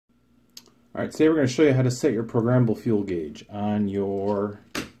Alright, today we're going to show you how to set your programmable fuel gauge on your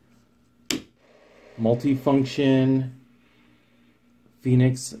multifunction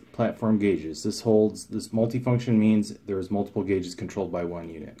Phoenix platform gauges. This multifunction means there's multiple gauges controlled by one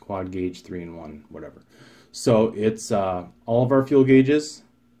unit. Quad gauge, 3-in-1, whatever. So it's all of our fuel gauges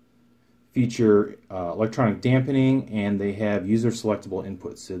feature electronic dampening, and they have user selectable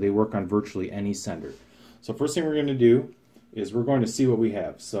inputs. So they work on virtually any sender. So first thing we're going to do is we're going to see what we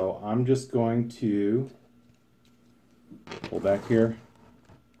have. So I'm just going to pull back here.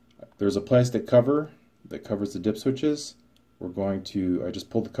 There's a plastic cover that covers the dip switches. I just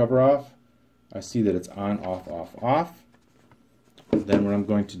pulled the cover off. I see that it's on, off, off, off. Then what I'm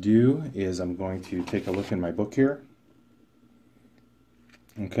going to do is I'm going to take a look in my book here.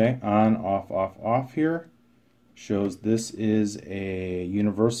 Okay, on, off, off, off here. Shows this is a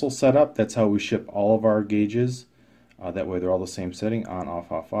universal setup. That's how we ship all of our gauges. That way they're all the same setting, on,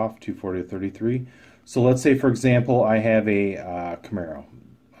 off, off, off, 240 to 33. So let's say, for example, I have a Camaro,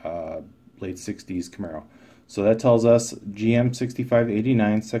 late 60s Camaro. So that tells us GM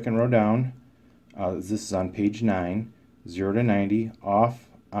 6589, second row down. This is on page 9, 0 to 90, off,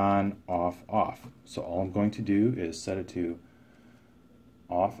 on, off, off. So all I'm going to do is set it to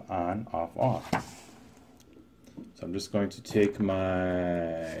off, on, off, off. So I'm just going to take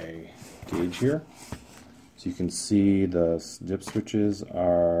my gauge here. So you can see the dip switches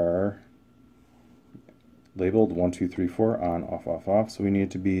are labeled 1, 2, 3, 4, on, off, off, off. So we need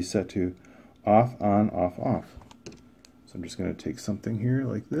it to be set to off, on, off, off. So I'm just going to take something here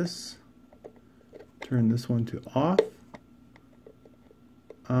like this, turn this one to off,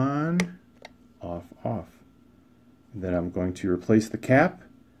 on, off, off. And then I'm going to replace the cap,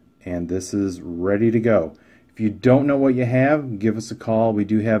 and this is ready to go. If you don't know what you have, give us a call. We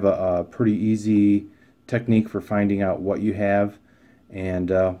do have a pretty easy technique for finding out what you have, and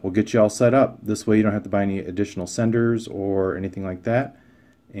we'll get you all set up. This way you don't have to buy any additional senders or anything like that,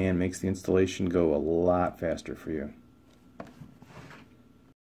 and makes the installation go a lot faster for you.